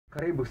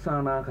Karibu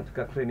sana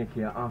katika kliniki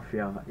ya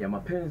afya ya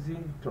mapenzi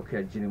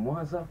tokea jijini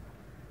Mwanza.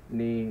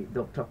 Ni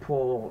Dr.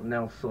 Paul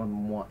Nelson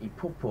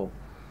Mwaipopo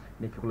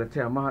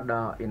nikikuletea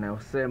mada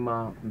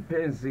inayosema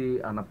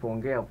mpenzi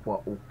anapoongea kwa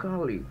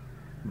ukali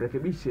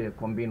mrekebishe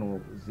kwa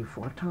mbinu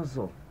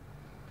zifuatazo.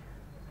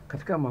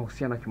 Katika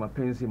mahusiano ya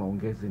kimapenzi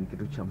maongezi ni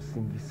kitu cha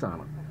msingi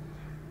sana.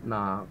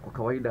 Na kwa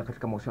kawaida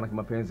katika mahusiano ya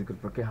kimapenzi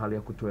kutokea hali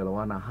ya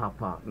kutoelewana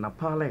hapa na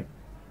pale.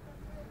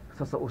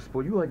 Sasa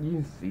usipojua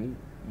jinsi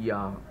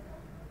ya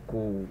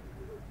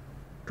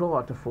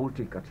kutoa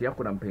tofauti kati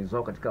yako na mpenzi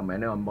wako katika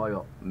maeneo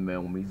ambayo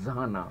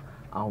mmeumizana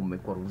au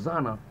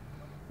mmekwaruzana,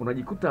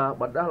 unajikuta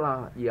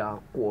badala ya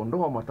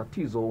kuondoa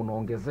matatizo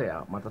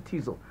unaongezea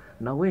matatizo,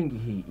 na wengi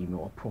hii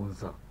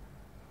imewaponza.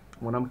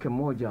 Mwanamke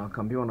mmoja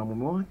akaambiwa na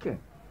mume wake,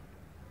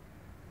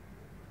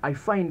 I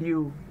find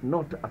you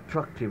not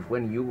attractive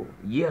when you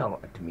yell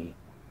at me.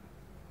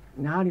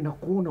 Na hali na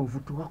kuona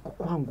mvuto wako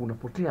kwangu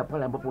unapotea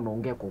pale ambapo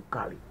unaongea kwa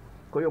ukali.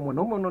 Kwa hiyo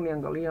mwanaume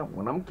unaniangalia,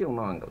 mwanamke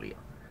unaangalia.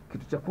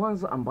 Kitu cha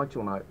kwanza ambacho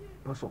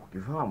unapaswa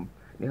kukifahamu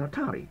ni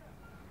hatari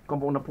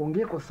kwamba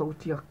unapoongea kwa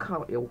sauti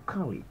ya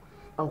ukali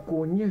au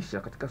kuonyesha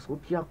katika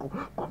sauti yako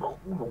kwamba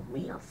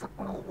unaumia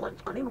sana,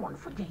 kwa nini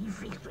unafanya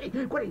hivi?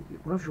 Kwa nini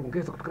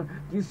unavyoongeza kutokana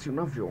jinsi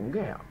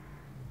unavyoongea,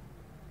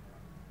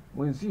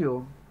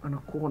 mwenzio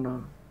anakuona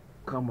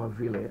kama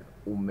vile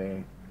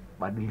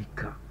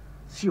umebadilika,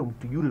 sio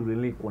mtu yule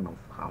uliyekuwa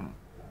unamfahamu.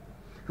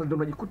 Sasa ndio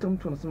unajikuta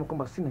mtu anasema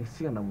kwamba sina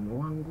hisia na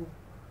mume wangu,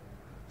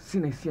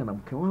 sina hisia na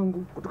mke wangu,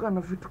 kutokana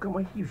na vitu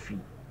kama hivi.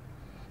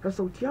 Sasa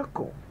sauti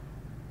yako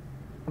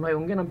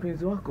unayoongea na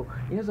mpenzi wako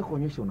inaweza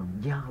kuonyesha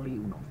unamjali,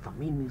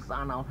 unamthamini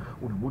sana,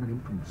 unamwona ni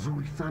mtu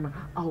mzuri sana,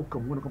 au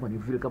kumuona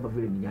kama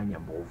vile ni nyanya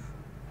mbovu.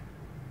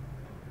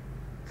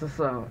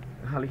 Sasa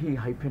hali hii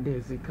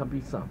haipendezi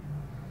kabisa.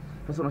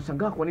 Sasa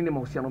unashangaa kwa nini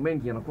mahusiano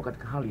mengi yanakuwa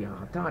katika hali ya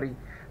hatari,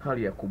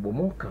 hali ya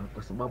kubomoka,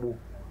 kwa sababu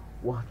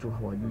watu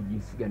hawajui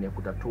jinsi gani ya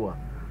kutatua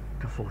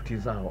tofauti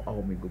zao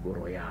au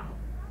migogoro yao.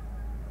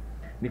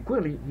 Ni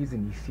kweli hizi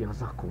ni hisia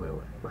zako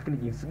wewe, lakini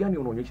jinsi gani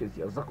unaonyesha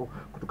hisia zako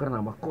kutokana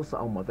na makosa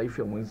au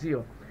madhaifu ya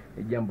mwenzio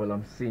ni jambo la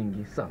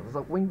msingi sana.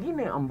 Sasa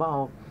wengine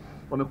ambao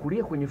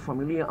wamekulia kwenye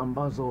familia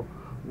ambazo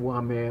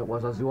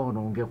wazazi wao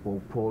wanaongea kwa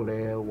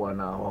upole,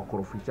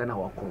 wanawakorofishana,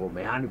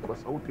 wakoromeani kwa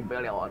sauti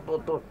mbele ya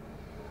watoto,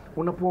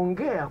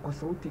 unapoongea kwa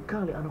sauti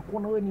kali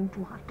anakuona wewe ni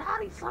mtu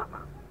hatari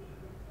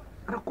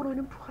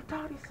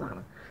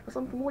sana.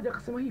 Sasa mtu mmoja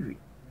akasema hivi,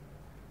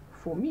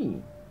 for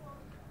me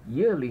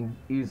yelling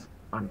is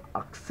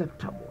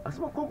unacceptable.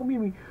 Asema kwangu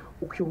mimi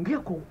ukiongea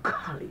kwa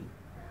ukali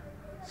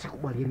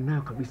sikubaliani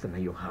nayo kabisa na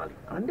hiyo hali.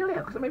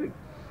 Anaendelea kusema hivi,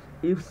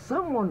 if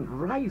someone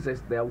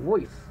raises their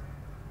voice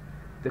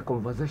the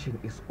conversation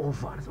is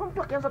over. Anasema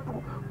mtu akianza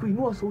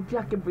kuinua sauti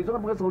yake,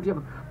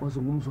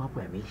 mazungumzo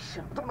hapo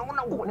yameisha.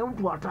 Unaona huko ni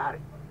mtu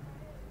hatari.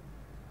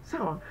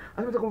 Sawa?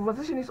 Anasema the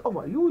conversation is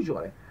over.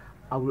 Usually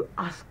I will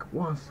ask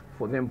once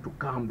for them to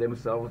calm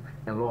themselves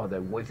and lower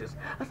their voices.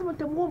 Anasema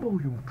nitamuomba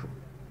huyu mtu.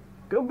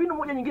 Kwa mbinu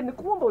moja nyingine ni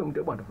kuomba huyu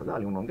mtu, bwana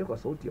tafadhali unaongea kwa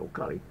sauti ya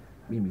ukali,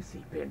 mimi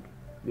siipendi.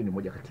 Hiyo ni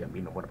moja kati ya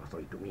mbinu ambayo tunapaswa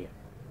kuitumia.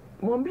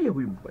 Mwambie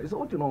huyu mtu,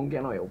 sauti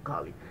unaongea nayo ya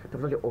ukali,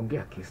 tafadhali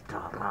ongea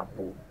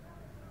kistaarabu.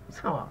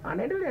 Sawa?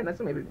 Anaendelea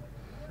anasema hivi,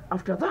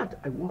 after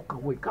that I walk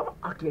away. Kama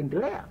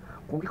akiendelea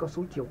kuongea kwa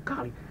sauti ya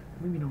ukali,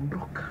 mimi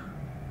naondoka.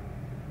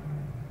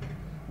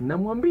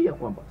 Namwambia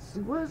kwamba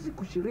siwezi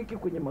kushiriki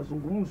kwenye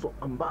mazungumzo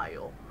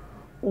ambayo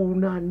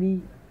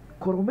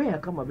unanikoromea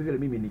kama vile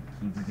mimi ni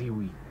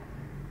kiziwi.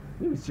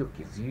 Mimi sio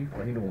kiziwi,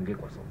 kwa nini uongee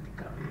kwa sauti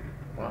kali?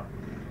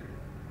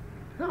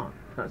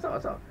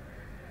 Sawa.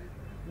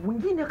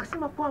 Mwingine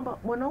akasema kwamba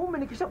mwanaume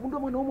nikishagundua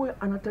mwanaume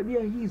ana tabia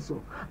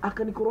hizo,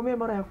 akanikoromea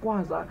mara ya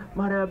kwanza,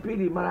 mara ya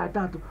pili, mara ya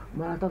tatu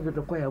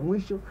itakuwa ya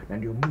mwisho na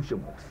ndio mwisho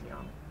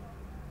mahusiano.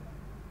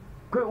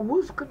 Kwa hiyo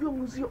uwezo kujua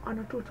mwenzio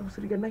anatoa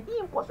tafsiri gani, na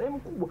hii kwa sehemu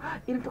kubwa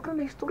inatokana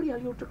na historia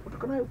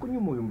aliyotoka nayo huko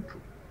nyuma huyo mtu.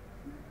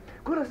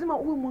 Kwa hiyo lazima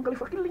uwe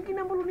mwangalifu. Lakini lingine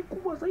ambalo ni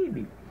kubwa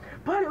zaidi,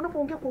 pale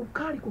unapoongea kwa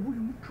ukali kwa huyu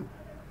mtu,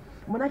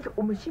 maana yake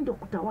umeshindwa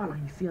kutawala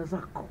hisia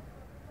zako.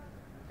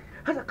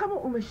 Hata kama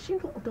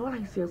umeshindwa kutawala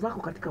hisia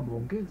zako katika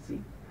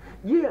maongezi,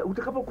 je,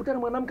 utakapokutana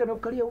mwanamke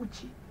anakukalia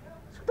uchi,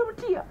 si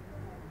utamtia?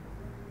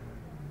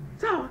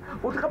 Sawa?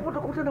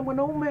 Utakapokutana na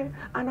mwanaume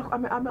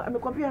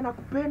amekwambia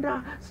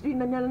anakupenda, sijui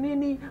na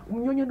nini,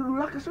 umnyonye dudu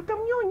lake, si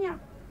utamnyonya?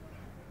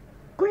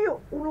 Kwa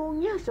hiyo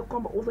unaonyesha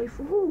kwamba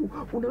udhaifu huu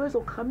unaweza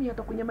ukahamia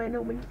hata kwenye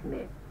maeneo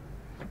mengine.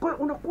 Kwa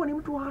hiyo unakuwa ni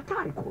mtu wa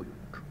hatari kwa huyu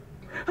mtu.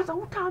 Sasa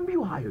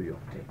utaambiwa hayo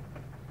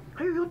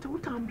yote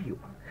utaambiwa.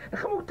 Na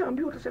kama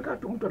utaambiwa utashangaa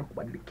tu mtu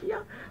anakubadilikia,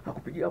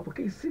 hakupigia hapo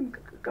simu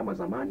kama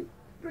zamani.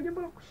 Ndio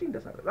jambo la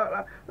kushinda sana.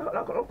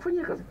 La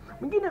kufanyia kazi.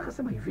 Mwingine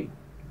akasema hivi,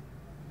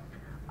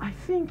 I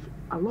think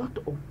a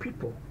lot of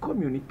people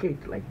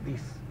communicate like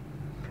this.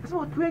 Sasa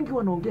watu wengi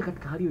wanaongea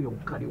katika hali ya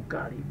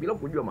ukali bila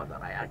kujua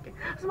madhara yake.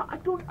 Sasa I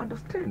don't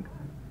understand.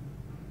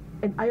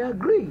 And I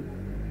agree,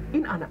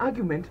 in an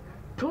argument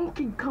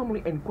Talking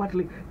calmly and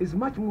quietly is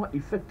much more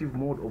effective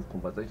mode of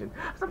conversation.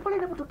 Sasa pale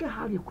inapotokea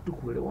hali ya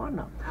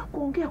kutokuelewana,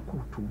 kuongea kwa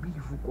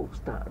utulivu, kwa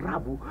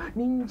ustaarabu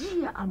ni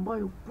njia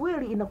ambayo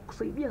kweli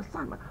inakusaidia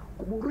sana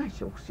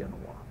kuboresha uhusiano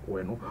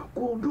wenu,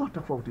 kuondoa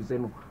tofauti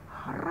zenu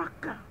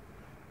haraka.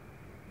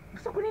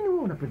 Sasa kwa nini wewe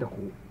unapenda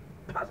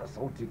kupaza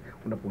sauti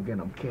unapoongea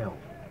na mkeo?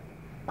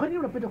 Kwa nini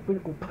unapenda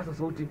kupaza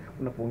sauti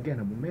unapoongea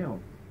na mumeo?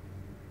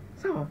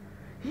 Sawa,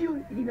 hiyo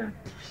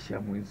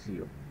inatisha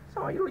mwenzio.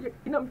 Sawa, hilo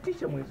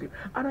inamtisha mwenzio.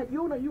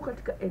 Anajiona yuko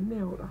katika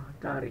eneo la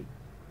hatari.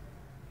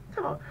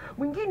 Sawa,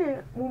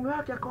 mwingine mume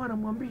wake akawa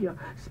anamwambia,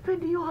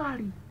 "Sipendi hiyo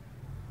hali."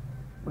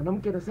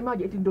 Mwanamke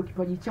anasemaje? Eti ndio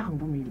kipaji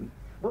changu mimi.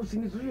 Wewe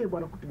usinizuie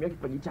bwana kutumia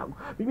kipaji changu.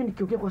 Mimi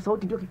nikiongea kwa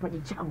sauti ndio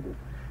kipaji changu.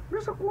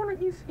 Unaweza kuona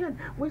jinsi gani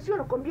mwenzio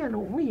anakuambia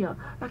anaumia,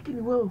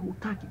 lakini wewe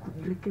hutaki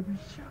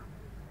kujirekebisha.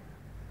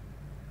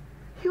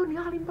 Hiyo ni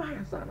hali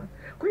mbaya sana.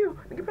 Kwa hiyo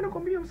ningependa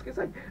kuambia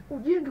msikilizaji,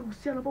 ujenge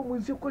uhusiano ambao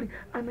mwenzio kweli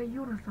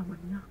anaiona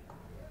thamani yako.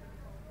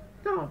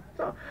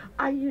 Sawa,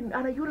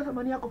 anaiona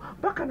thamani yako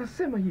mpaka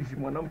anasema hivi,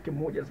 mwanamke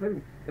mmoja anasema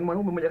hivi,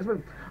 mwanaume mmoja anasema,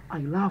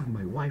 "I love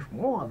my wife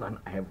more than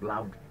I have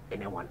loved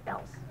anyone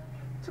else."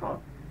 Sawa,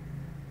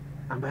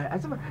 ambaye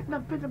anasema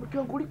nampenda mke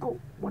wangu kuliko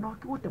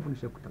wanawake wote ambao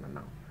nishakutana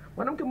nao.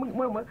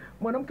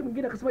 Mwanamke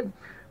mwingine akasema,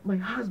 "My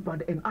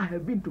husband and I have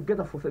been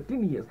together for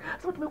 13 years."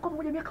 Sasa tumekuwa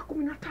pamoja miaka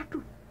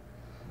 13.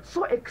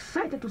 So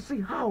excited to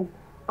see how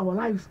our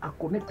lives are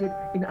connected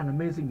in an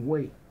amazing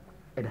way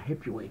and a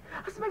happy way.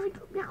 Asema hivi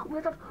miaka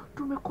 13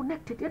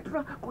 tumeconnected. Yaani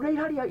kuna hii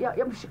hali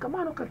ya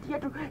mshikamano kati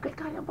yetu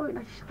katika hali ambayo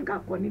inashangaa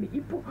kwa nini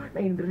ipo na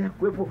inaendelea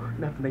kuwepo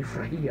na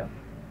tunaifurahia.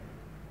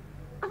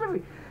 Asema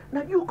hivi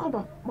najua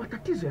kwamba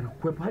matatizo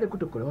yanakuwepo, hali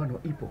kutokuelewana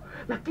ipo,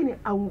 lakini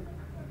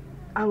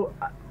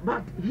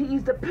but he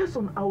is the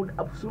person I would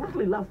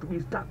absolutely love to be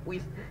stuck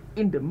with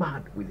in the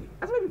mud with him.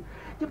 Asema hivi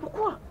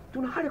japokuwa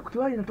tuna hali ya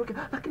kutoelewana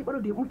inatokea, lakini bado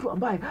ndiye mtu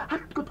ambaye hata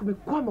tukiwa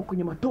tumekwama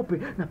kwenye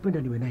matope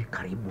napenda niwe naye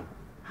karibu.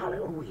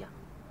 Haleluya.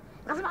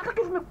 Nasema hata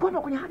kama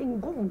tumekwama kwenye hali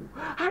ngumu,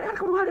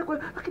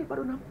 lakini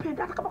bado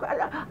nampenda, hata kama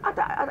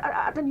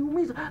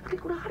ataniumiza,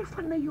 lakini kuna hali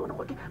fulani naiona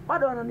kwake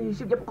bado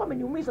ananiheshimu, japokuwa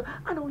ameniumiza,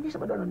 anaonyesha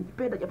bado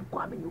ananipenda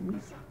japokuwa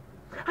ameniumiza.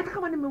 Hata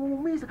kama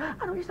nimemuumiza,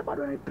 anaonyesha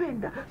bado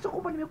ananipenda, sio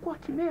kwamba nimekuwa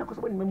kimea kwa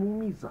sababu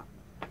nimemuumiza.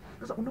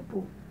 Sasa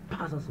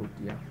unapopaza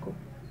sauti yako,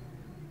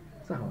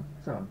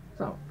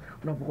 sawa,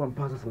 unapokuwa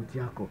mpaza sauti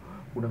yako,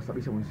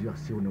 unasababisha mwenzio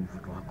asione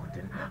mvuto wako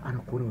tena,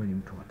 anakuona wewe ni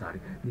mtu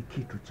hatari, ni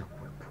kitu cha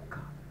kuepuka.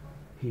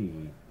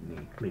 Hii ni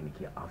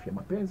kliniki ya afya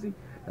mapenzi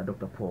na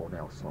Dr. Paul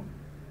Nelson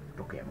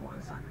kutoka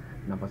Mwanza.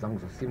 Namba zangu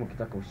za simu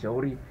kitaka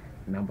ushauri,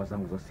 namba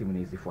zangu za simu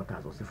ni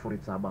zifuatazo: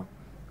 0754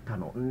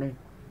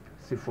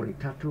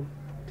 03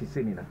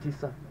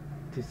 99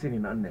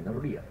 94.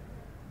 Narudia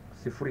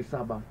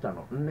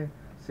 0754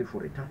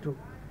 03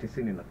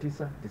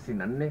 99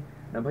 94.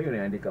 Namba hiyo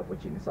naandika hapo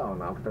chini. Sawa,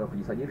 na ukitaka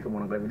kujisajili kama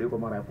unaangalia video kwa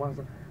mara ya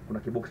kwanza, kuna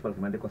kibox pale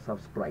kimeandikwa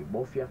subscribe,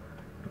 bofya,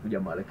 utakuja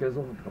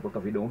maelekezo, tutapoweka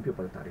video mpya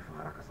upate taarifa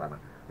haraka sana.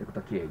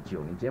 Nikutakie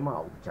jioni njema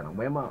au mchana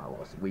mwema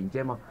au asubuhi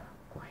njema.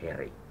 Kwa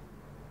heri.